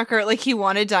Joel Schumacher, like, he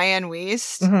wanted Diane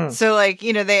Wiest. Mm-hmm. So, like,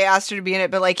 you know, they asked her to be in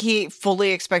it, but, like, he fully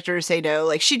expected her to say no.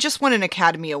 Like, she just won an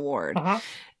Academy Award. Uh-huh.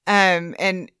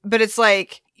 But it's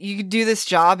like, you could do this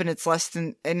job and it's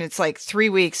it's like 3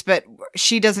 weeks, but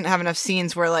she doesn't have enough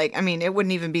scenes where, like, I mean, it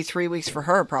wouldn't even be 3 weeks for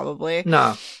her, probably.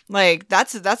 No. Like,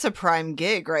 that's a prime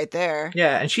gig right there.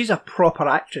 Yeah, and she's a proper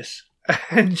actress.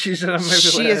 And she's in a movie.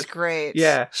 She is great.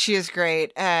 Yeah. She is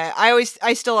great.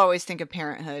 I still always think of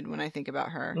Parenthood when I think about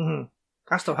her. Mm-hmm.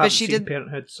 I still haven't seen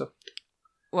Parenthood, so.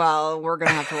 Well, we're going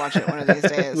to have to watch it one of these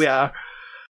days. We are.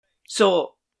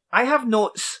 So, I have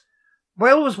notes.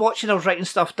 While I was watching, I was writing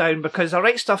stuff down because I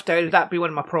write stuff down, that'd be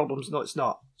one of my problems. No, it's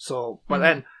not. So, but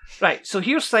then, right, so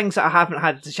here's things that I haven't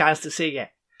had the chance to say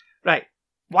yet. Right,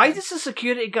 why does the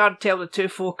security guard tell the two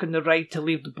folk on the ride to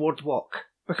leave the boardwalk?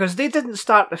 Because they didn't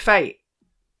start the fight.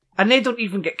 And they don't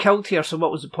even get killed here, so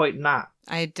what was the point in that?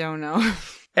 I don't know.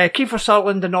 Kiefer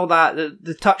Sutherland and all that,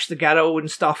 they touch the girl and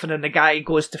stuff, and then the guy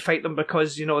goes to fight them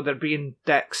because, you know, they're being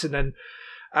dicks, and then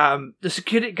the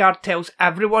security guard tells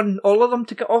everyone, all of them,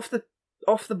 to get off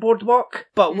the boardwalk.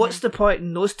 But what's the point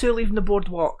in those two leaving the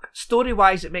boardwalk?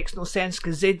 Story-wise, it makes no sense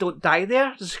because they don't die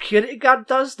there. The security guard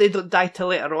does. They don't die till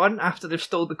later on after they've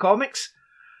stole the comics.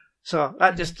 So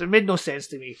that it made no sense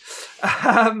to me.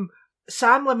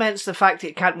 Sam laments the fact that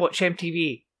he can't watch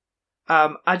MTV.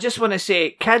 I just want to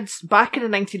say, kids, back in the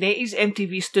 1980s,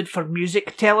 MTV stood for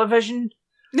music television.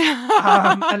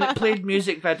 And it played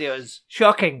music videos.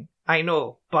 Shocking, I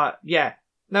know. But yeah,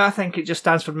 now I think it just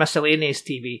stands for miscellaneous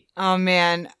TV. Oh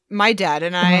man, my dad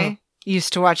and I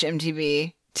used to watch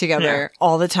MTV together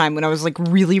all the time when I was like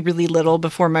really, really little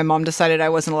before my mom decided I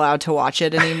wasn't allowed to watch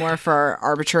it anymore for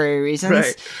arbitrary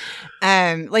reasons.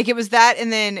 Right. Like it was that,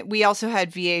 and then we also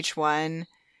had VH1,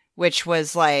 which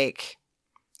was like,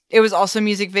 it was also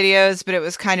music videos, but it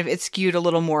was kind of, it skewed a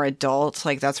little more adult.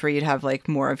 Like that's where you'd have like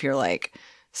more of your like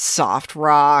soft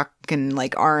rock and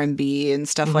like R&B and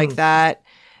stuff like that.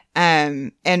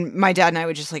 And my dad and I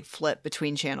would just like flip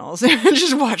between channels and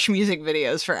just watch music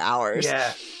videos for hours.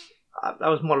 Yeah. I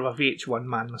was more of a VH1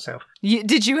 man myself.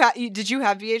 Did you have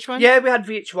VH1? Yeah, we had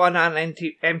VH1 and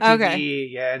MTV. Okay.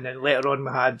 Yeah, and then later on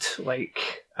we had like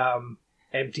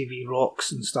MTV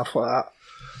Rocks and stuff like that.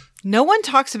 No one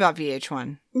talks about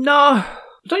VH1. No,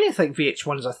 don't you think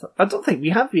VH1 is I don't think we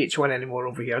have VH1 anymore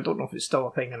over here. I don't know if it's still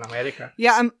a thing in America.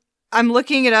 Yeah, I'm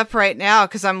looking it up right now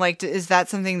because I'm like, is that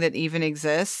something that even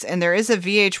exists? And there is a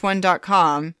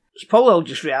VH1.com. It's probably all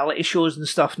just reality shows and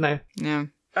stuff now. Yeah.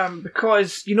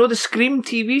 Because, you know, the Scream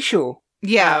TV show?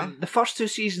 Yeah. The first 2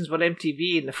 seasons were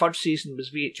MTV and the third season was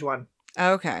VH1.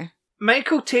 Okay.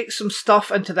 Michael takes some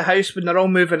stuff into the house when they're all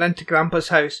moving into Grandpa's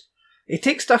house. He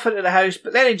takes stuff into the house,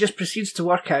 but then he just proceeds to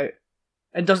work out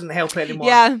and doesn't help anymore.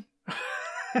 Yeah.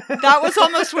 That was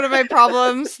almost one of my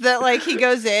problems, that like he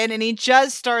goes in and he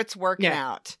just starts working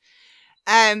out.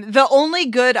 The only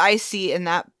good I see in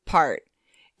that part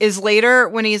is later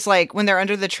when he's like, when they're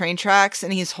under the train tracks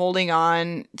and he's holding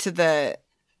on to the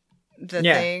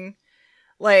thing.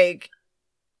 Like,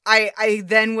 I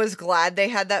then was glad they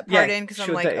had that part in because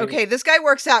I'm like, okay, this guy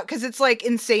works out, because it's like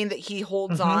insane that he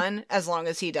holds on as long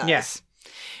as he does. Yeah.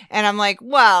 And I'm like,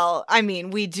 well, I mean,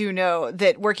 we do know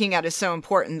that working out is so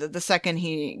important that the second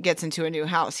he gets into a new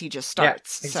house, he just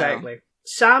starts. Yeah, exactly. So.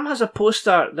 Sam has a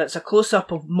poster that's a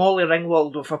close-up of Molly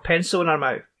Ringwald with a pencil in her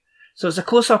mouth. So it's a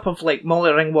close-up of, like,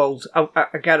 Molly Ringwald,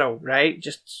 a girl, right?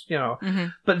 Just, you know. Mm-hmm.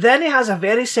 But then he has a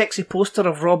very sexy poster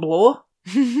of Rob Lowe,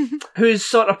 who's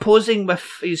sort of posing with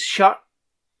his shirt,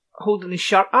 holding his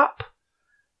shirt up.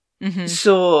 Mm-hmm.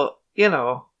 So, you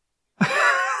know,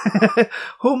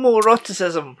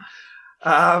 homoeroticism.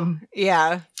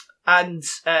 Yeah. And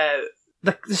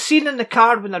the scene in the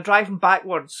car when they're driving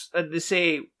backwards, and they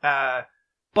say,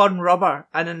 burn rubber,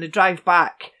 and then they drive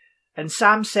back. And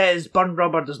Sam says, burn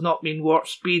rubber does not mean warp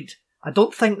speed. I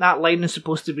don't think that line is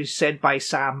supposed to be said by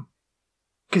Sam.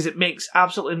 Because it makes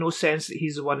absolutely no sense that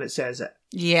he's the one that says it.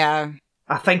 Yeah.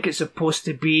 I think it's supposed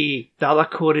to be the other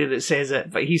Corey that says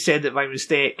it, but he said it by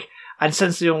mistake. And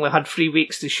since they only had 3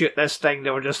 weeks to shoot this thing, they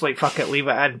were just like, fuck it, leave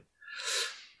it in.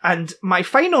 And my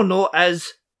final note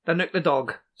is Nanook the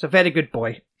dog. It's a very good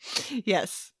boy.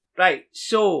 Yes. Right,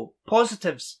 so,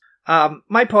 positives.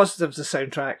 My positives, the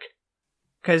soundtrack.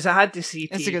 because I had the CD.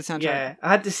 It's a good soundtrack. Yeah,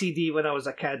 I had the CD when I was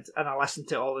a kid, and I listened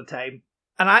to it all the time.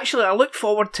 And actually, I look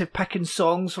forward to picking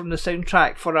songs from the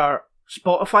soundtrack for our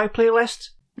Spotify playlist.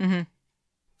 Mm-hmm.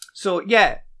 So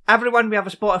yeah, everyone, we have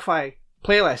a Spotify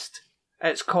playlist.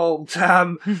 It's called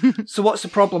So What's the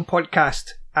Problem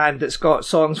Podcast, and it's got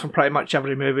songs from pretty much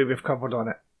every movie we've covered on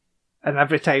it. And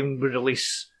every time we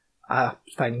release a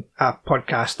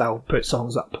podcast, I'll put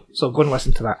songs up. So go and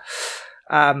listen to that.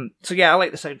 So yeah, I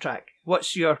like the soundtrack.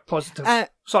 What's your positive?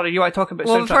 Sorry, you want to talk about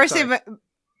soundtrack? Before I say,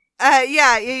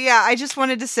 yeah. I just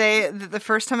wanted to say that the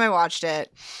first time I watched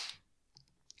it,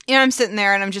 I'm sitting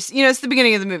there and I'm just, it's the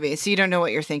beginning of the movie, so you don't know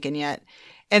what you're thinking yet.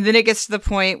 And then it gets to the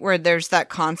point where there's that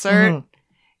concert. Mm-hmm.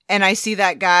 And I see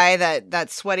that guy,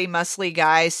 that sweaty, muscly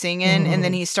guy singing, and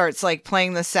then he starts like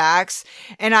playing the sax,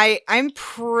 and I'm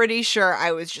pretty sure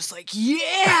I was just like,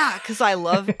 yeah, because I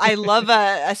love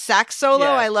a sax solo.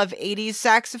 Yeah. I love 80s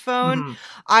saxophone. Mm-hmm.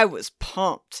 I was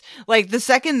pumped. Like the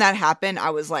second that happened,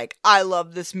 I was like, I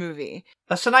love this movie.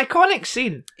 That's an iconic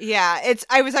scene. Yeah,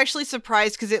 I was actually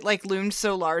surprised because it like loomed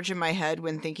so large in my head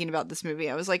when thinking about this movie.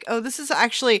 I was like, oh, this is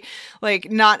actually like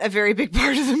not a very big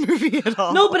part of the movie at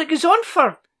all. No, but it goes on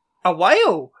for a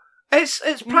while.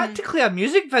 It's practically a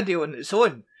music video on its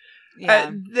own. Yeah.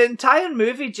 The entire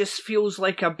movie just feels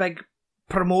like a big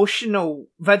promotional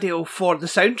video for the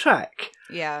soundtrack.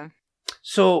 Yeah.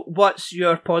 So what's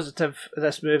your positive of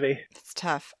this movie? It's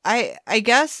tough. I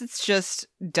guess it's just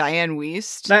Diane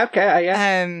Wiest. Okay,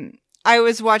 yeah. I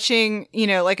was watching,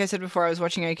 like I said before, I was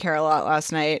watching I Care a Lot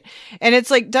last night. And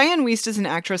it's like Diane Wiest is an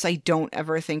actress I don't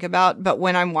ever think about, but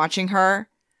when I'm watching her,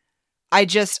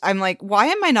 I'm like, why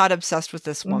am I not obsessed with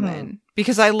this woman? Mm-hmm.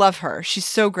 Because I love her. She's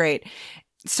so great.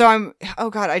 So oh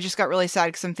God, I just got really sad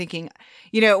because I'm thinking,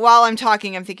 while I'm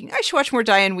talking, I'm thinking I should watch more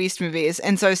Diane Wiest movies.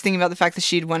 And so I was thinking about the fact that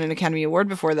she'd won an Academy Award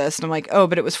before this. And I'm like, oh,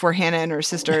 but it was for Hannah and her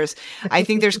sisters. I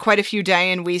think there's quite a few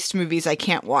Diane Wiest movies I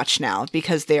can't watch now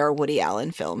because they are Woody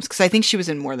Allen films. Because I think she was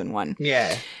in more than one.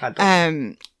 Yeah.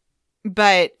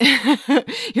 But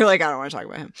you're like, I don't want to talk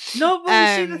about him. No,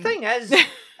 but you see, the thing is,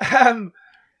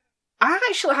 I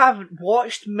actually haven't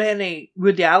watched many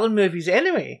Woody Allen movies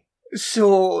anyway.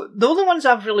 So the only ones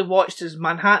I've really watched is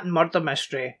Manhattan Murder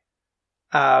Mystery,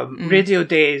 Radio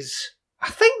Days.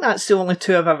 I think that's the only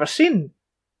two I've ever seen.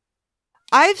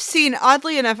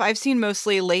 Oddly enough, I've seen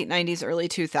mostly late 90s, early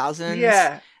 2000s.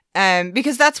 Yeah.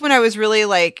 Because that's when I was really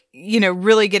like,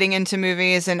 really getting into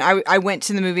movies, and I went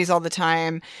to the movies all the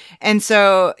time. And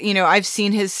so, I've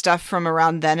seen his stuff from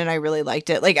around then and I really liked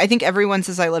it. Like, I think Everyone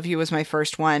Says I Love You was my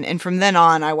first one. And from then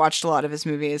on, I watched a lot of his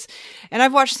movies, and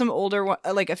I've watched some older,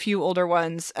 like a few older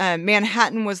ones.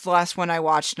 Manhattan was the last one I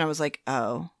watched, and I was like,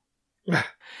 oh,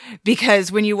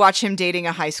 because when you watch him dating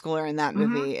a high schooler in that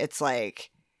movie, it's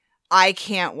like, I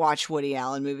can't watch Woody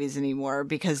Allen movies anymore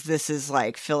because this is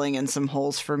like filling in some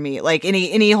holes for me. Like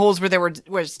any holes where there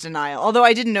was denial. Although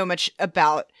I didn't know much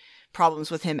about problems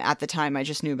with him at the time. I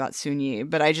just knew about Sun Yi.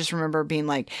 But I just remember being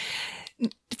like,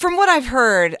 from what I've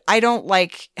heard, I don't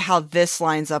like how this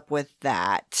lines up with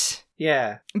that.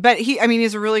 Yeah. But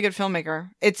he's a really good filmmaker.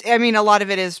 A lot of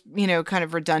it is, kind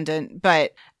of redundant.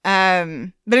 But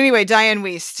anyway, Diane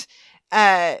Wiest,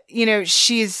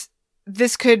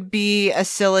 this could be a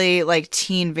silly, like,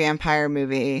 teen vampire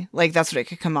movie. Like, that's what it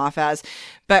could come off as.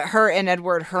 But her and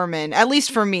Edward Herrmann, at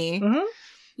least for me,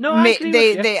 no, I agree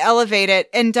with you. They elevate it.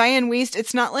 And Diane Wiest,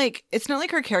 it's not like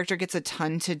her character gets a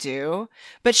ton to do,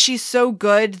 but she's so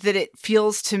good that it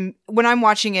feels when I'm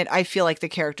watching it, I feel like the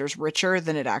character's richer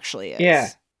than it actually is. Yeah.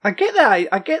 I get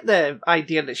the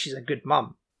idea that she's a good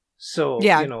mum. So,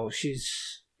 yeah.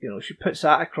 She puts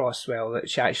that across well, that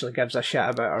she actually gives a shit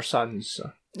about her sons.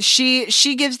 So.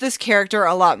 She gives this character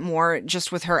a lot more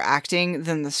just with her acting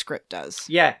than the script does.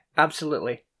 Yeah,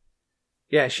 absolutely.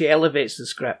 Yeah, she elevates the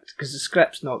script because the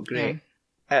script's not great.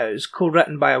 Yeah. It was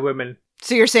co-written by a woman.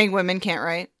 So you're saying women can't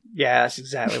write? Yeah, that's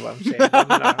exactly what I'm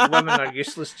saying. Women are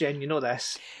useless, Jen. You know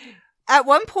this. At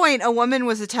one point, a woman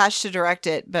was attached to direct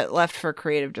it, but left for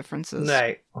creative differences.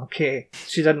 Right. Okay.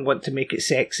 She didn't want to make it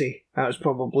sexy. That was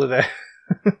probably the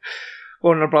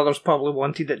Warner Brothers probably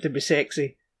wanted it to be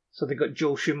sexy. So they got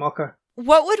Joel Schumacher.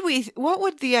 What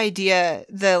would the idea,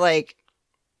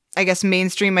 I guess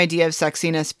mainstream idea of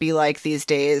sexiness be like these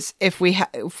days if we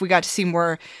got to see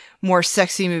more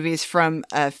sexy movies from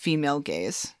a female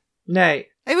gaze? Right.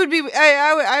 It would be.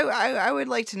 I would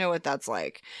like to know what that's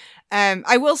like.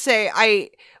 I will say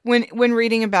when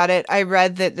reading about it, I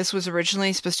read that this was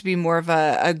originally supposed to be more of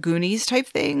a Goonies type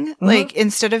thing. Mm-hmm. Like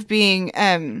instead of being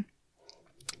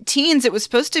teens, it was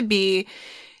supposed to be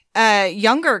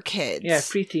younger kids. Yeah,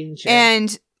 preteens. Yeah.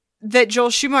 And that Joel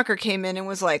Schumacher came in and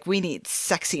was like, we need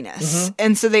sexiness. Mhm.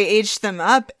 And so they aged them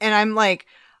up. And I'm like,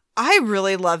 I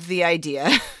really love the idea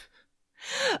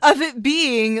of it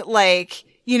being like,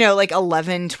 you know, like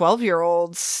 11,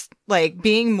 12-year-olds, like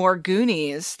being more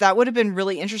Goonies. That would have been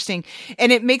really interesting.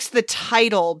 And it makes the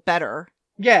title better.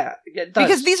 Yeah, it does.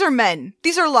 Because these are men.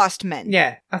 These are lost men.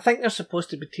 Yeah, I think they're supposed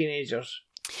to be teenagers.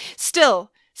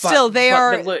 Still, But they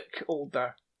are. They look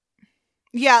older.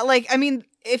 Yeah, like, I mean,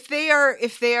 if they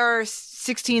are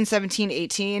 16, 17,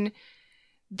 18,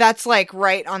 that's like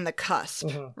right on the cusp,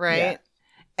 Mhm, right? yeah.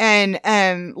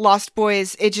 And Lost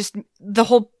Boys, it just,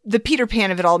 the Peter Pan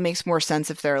of it all makes more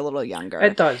sense if they're a little younger.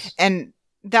 It does. And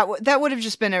that would have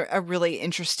just been a really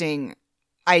interesting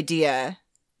idea,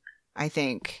 I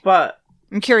think. But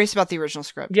I'm curious about the original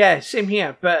script. yeah, same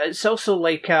here. But it's also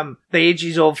like the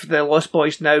ages of the Lost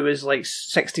Boys now is like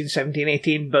 16, 17,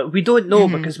 18, but we don't know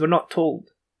Mhm. because we're not told.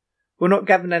 We're not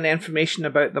given any information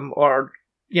about them, or,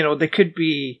 you know, they could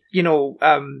be, you know,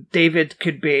 David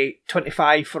could be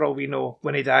 25 for all we know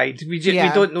when he died. We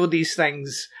Yeah. don't know these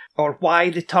things, or why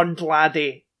they turned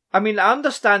laddie. I mean, I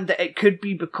understand that it could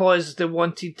be because they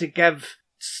wanted to give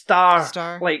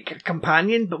Star. Like a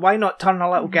companion, but why not turn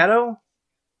a little girl?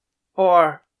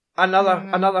 Or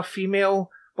another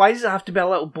female? Why does it have to be a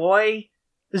little boy?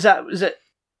 Was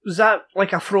that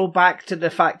like a throwback to the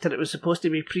fact that it was supposed to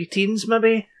be pre-teens,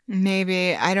 maybe?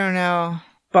 Maybe. I don't know.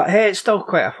 But hey, it's still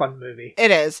quite a fun movie.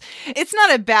 It is. It's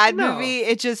not a bad No. movie.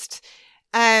 It just,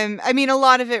 I mean, a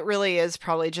lot of it really is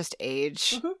probably just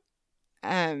age.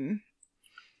 Mhm.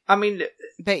 I mean,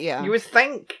 But yeah. you would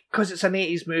think, because it's an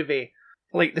 80s movie,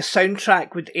 like the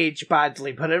soundtrack would age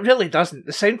badly, but it really doesn't.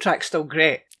 The soundtrack's still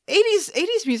great.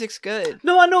 80s music's good.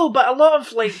 No, I know, but a lot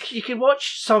of, like, you can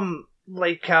watch some,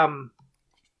 like, on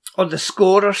the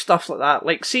score or stuff like that.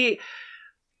 Like, see,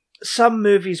 some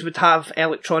movies would have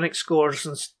electronic scores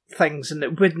and things, and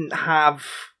it wouldn't have,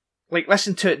 like,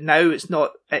 listen to it now, it's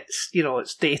you know,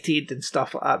 it's dated and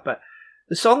stuff like that, but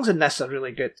the songs in this are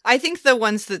really good. I think the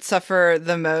ones that suffer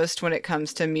the most when it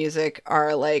comes to music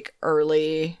are like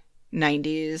early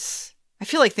 90s. I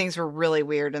feel like things were really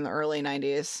weird in the early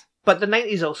 90s. But the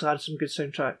 90s also had some good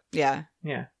soundtrack. Yeah.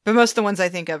 Yeah. But most of the ones I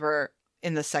think of are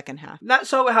in the second half.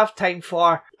 That's all we have time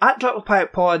for. At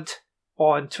DropThePilotPod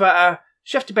on Twitter.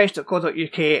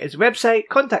 shiftybench.co.uk is the website.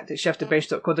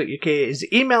 contact@shiftybench.co.uk is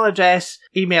the email address.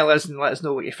 Email us and let us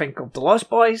know what you think of The Lost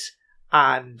Boys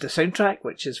and the soundtrack,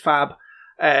 which is fab.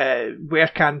 Where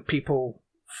can people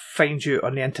find you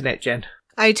on the internet, Jen?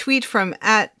 I tweet from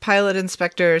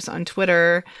 @PilotInspectors on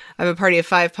Twitter. I have a Party of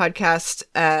Five podcast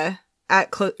the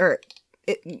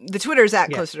Twitter is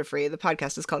 @Closer to Free. The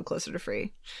podcast is called Closer to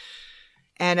Free.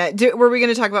 And were we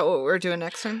going to talk about what we're doing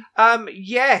next time?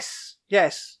 Yes.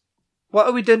 What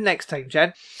are we doing next time,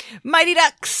 Jen? Mighty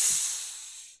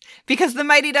Ducks! Because the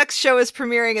Mighty Ducks show is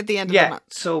premiering at the end of the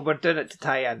month. So we're doing it to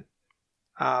tie in.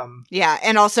 Yeah,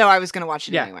 and also I was going to watch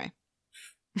it Yeah. anyway.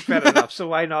 Fair enough. So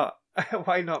why not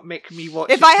make me watch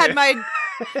If it I had too?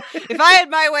 if I had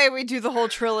my way, we'd do the whole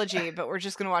trilogy, but we're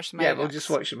just going to watch the Mighty Yeah, Ducks. we'll just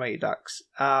watch the Mighty Ducks.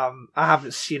 I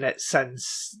haven't seen it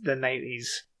since the 90s,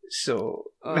 so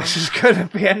this is going to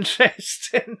be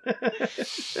interesting.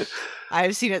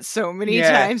 I've seen it so many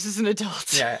Yeah. times as an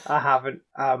adult. Yeah, I haven't.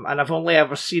 And I've only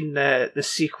ever seen the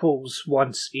sequels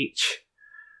once each.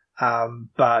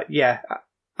 But yeah,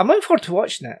 I'm looking forward to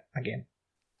watching it again.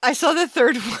 I saw the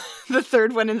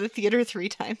third one in the theater 3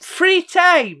 times. 3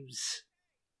 times!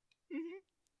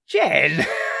 Jen!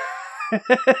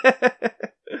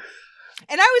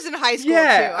 And I was in high school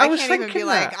Yeah, too. I was can't even be thinking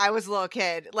like that. I was a little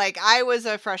kid. Like I was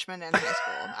a freshman in high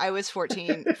school. I was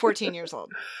 14 years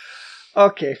old.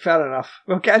 Okay, fair enough.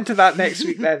 We'll get into that next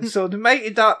week then. So the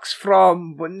Mighty Ducks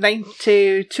from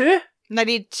 92?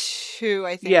 92,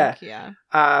 I think. Yeah.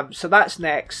 So that's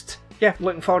next. Yeah,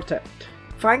 looking forward to it.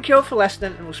 Thank you all for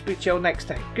listening, and we'll speak to you all next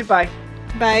time. Goodbye.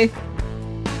 Bye.